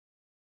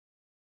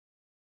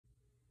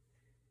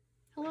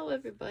Hello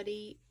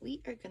everybody,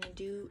 we are going to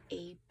do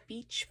a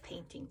beach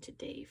painting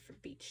today for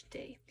beach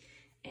day,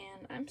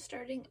 and I'm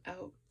starting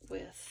out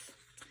with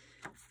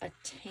a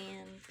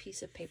tan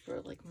piece of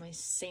paper like my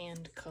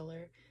sand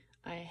color.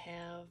 I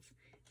have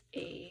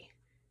a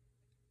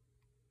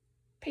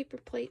paper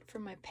plate for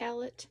my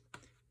palette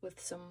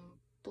with some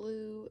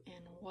blue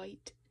and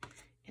white,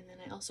 and then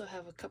I also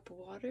have a cup of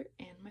water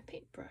and my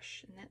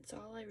paintbrush, and that's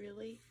all I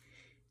really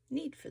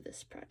need for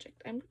this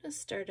project. I'm going to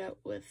start out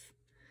with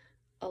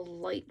a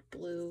light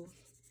blue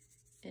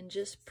and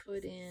just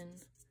put in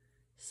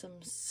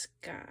some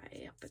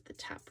sky up at the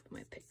top of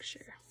my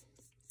picture.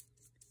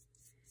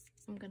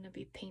 I'm going to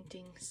be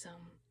painting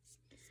some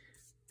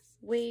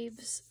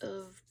waves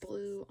of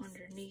blue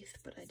underneath,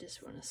 but I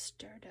just want to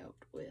start out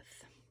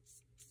with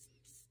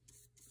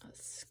a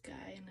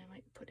sky, and I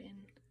might put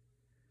in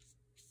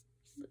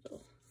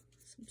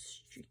some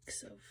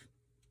streaks of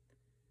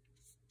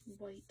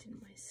white in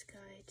my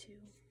sky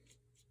too.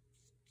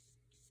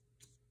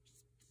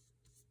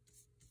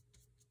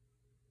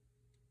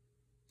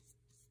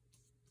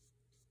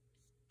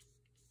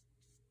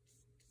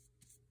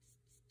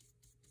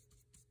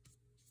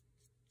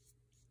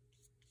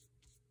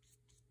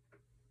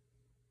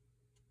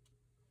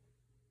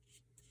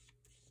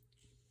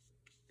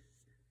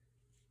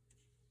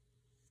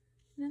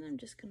 Then I'm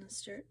just going to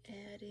start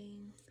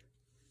adding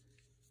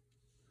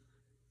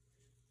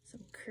some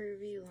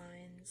curvy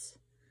lines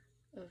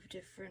of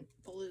different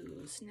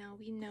blues. Now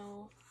we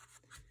know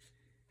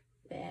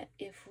that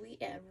if we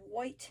add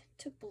white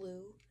to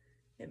blue,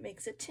 it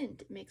makes a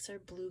tint. It makes our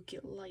blue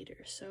get lighter.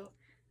 So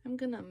I'm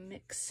going to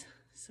mix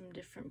some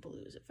different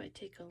blues. If I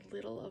take a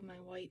little of my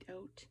white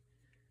out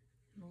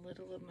and a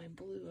little of my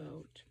blue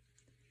out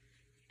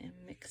and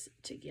mix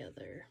it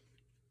together,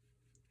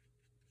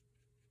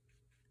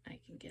 I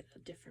can get a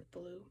different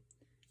blue.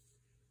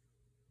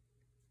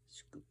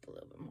 Scoop a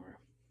little bit more.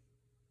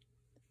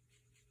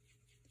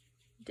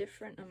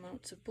 Different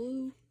amounts of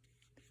blue,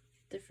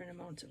 different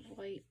amounts of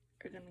white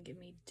are going to give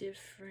me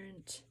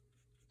different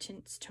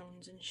tints,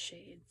 tones, and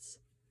shades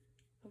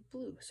of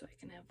blue. So I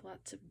can have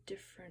lots of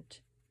different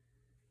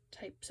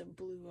types of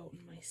blue out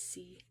in my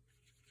sea.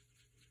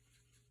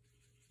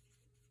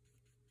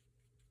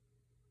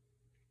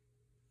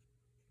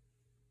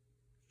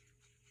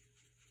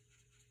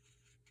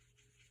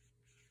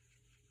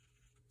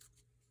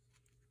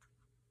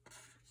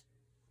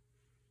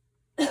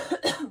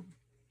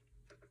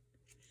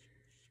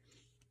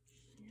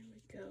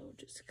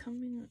 Just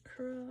coming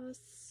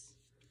across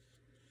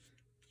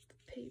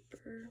the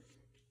paper,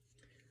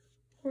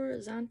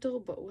 horizontal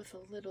but with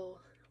a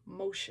little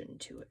motion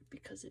to it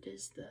because it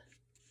is the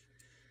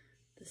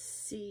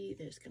sea.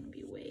 There's going to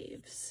be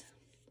waves.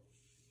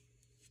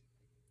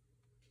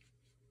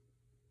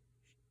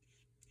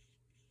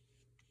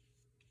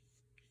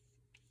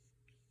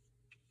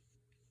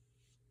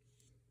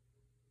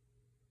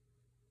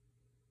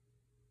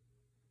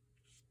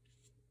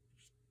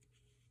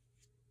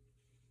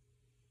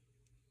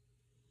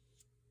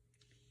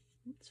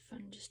 It's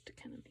fun just to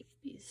kind of make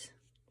these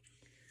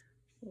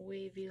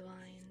wavy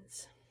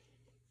lines.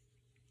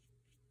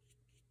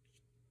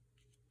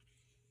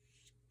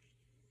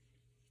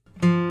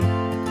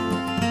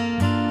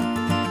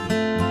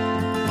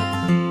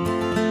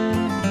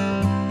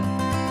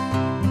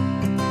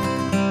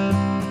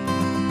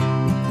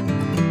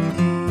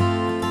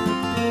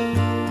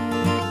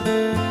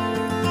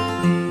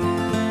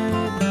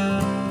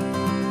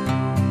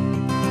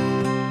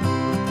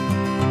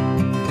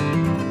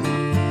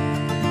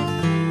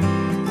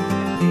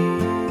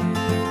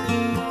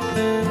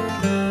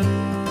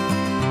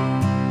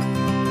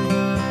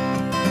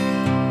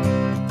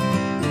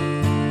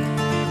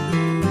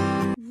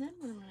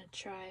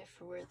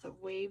 The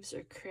waves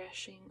are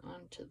crashing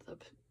onto the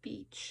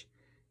beach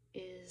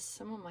is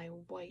some of my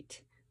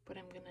white, but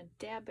I'm going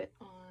to dab it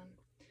on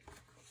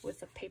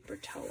with a paper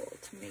towel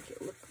to make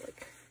it look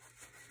like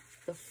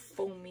the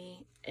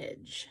foamy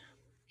edge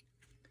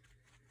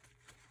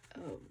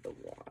of the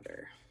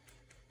water.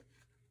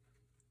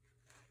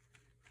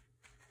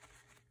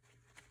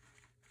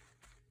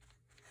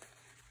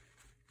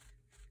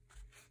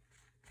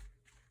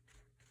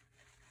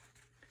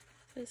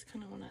 So I just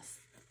kind of want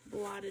to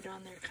blot it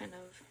on there kind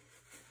of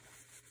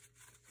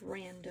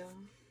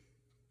random.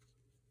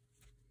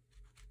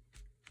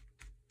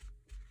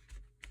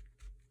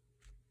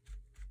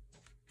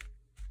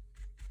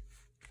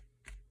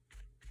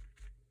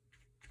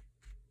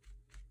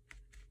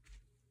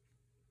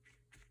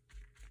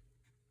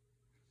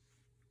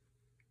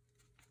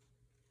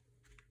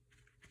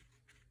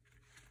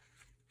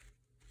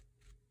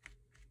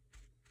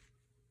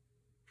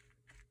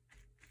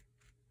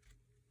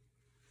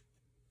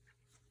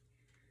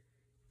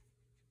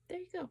 There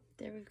you go.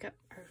 There we've got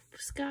our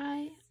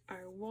sky,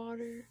 our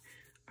water,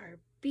 our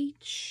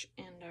beach,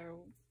 and our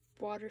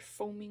water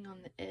foaming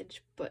on the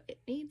edge, but it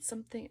needs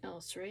something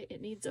else, right?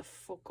 It needs a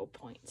focal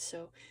point.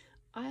 So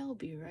I'll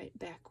be right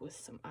back with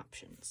some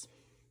options.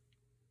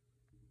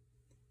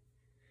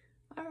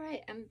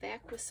 Alright, I'm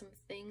back with some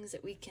things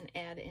that we can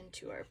add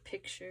into our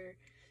picture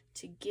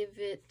to give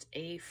it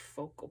a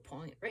focal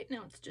point. Right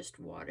now it's just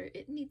water.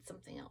 It needs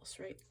something else,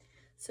 right?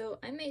 So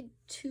I made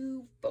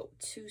two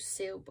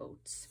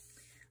sailboats.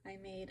 I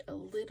made a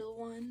little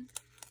one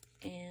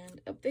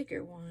and a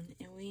bigger one,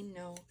 and we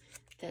know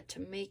that to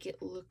make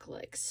it look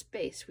like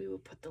space, we will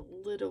put the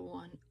little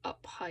one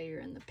up higher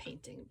in the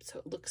painting so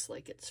it looks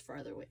like it's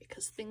farther away,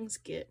 because things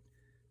get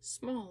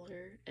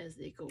smaller as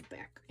they go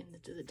back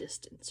into the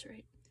distance,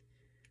 right?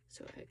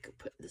 So I could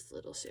put this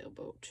little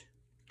sailboat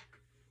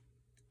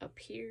up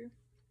here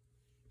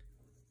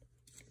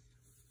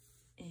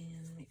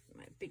and make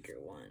my bigger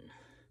one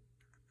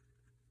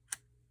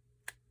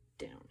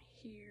down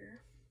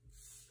here.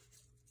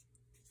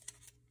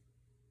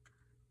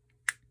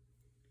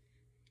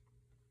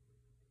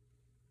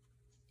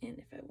 And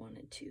if I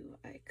wanted to,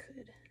 I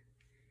could,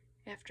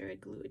 after I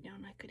glue it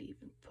down, I could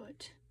even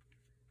put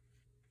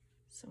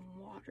some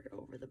water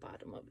over the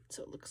bottom of it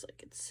so it looks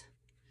like it's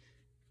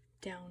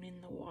down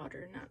in the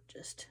water, not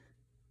just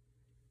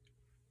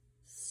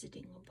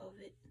sitting above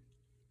it.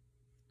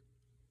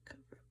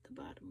 Cover up the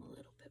bottom a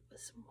little bit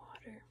with some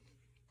water.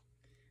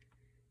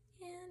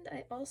 And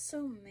I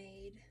also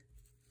made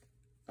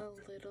a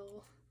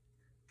little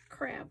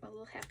crab, a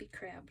little happy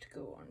crab to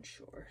go on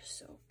shore.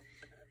 So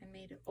I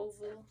made an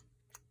oval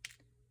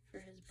for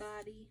his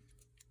body,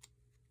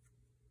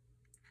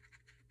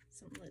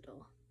 some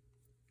little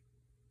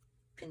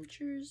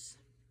pinchers,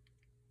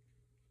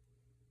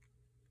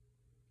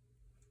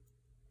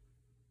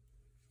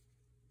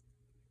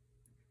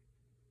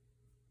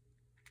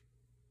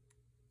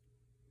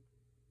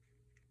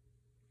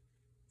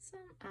 some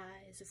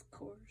eyes, of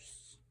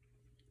course,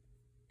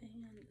 and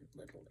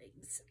little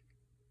legs.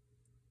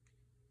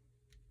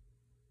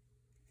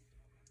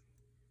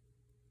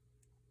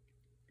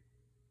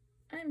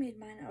 I made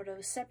mine out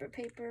of separate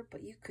paper,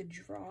 but you could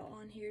draw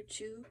on here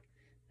too.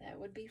 That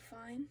would be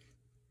fine.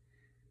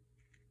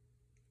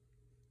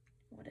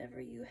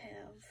 Whatever you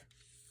have.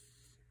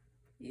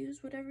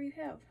 Use whatever you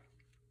have.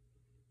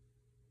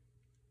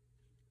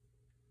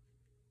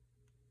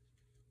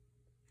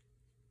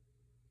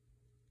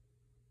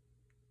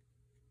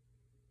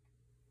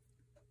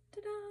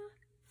 Ta-da!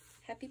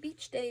 Happy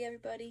beach day,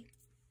 everybody!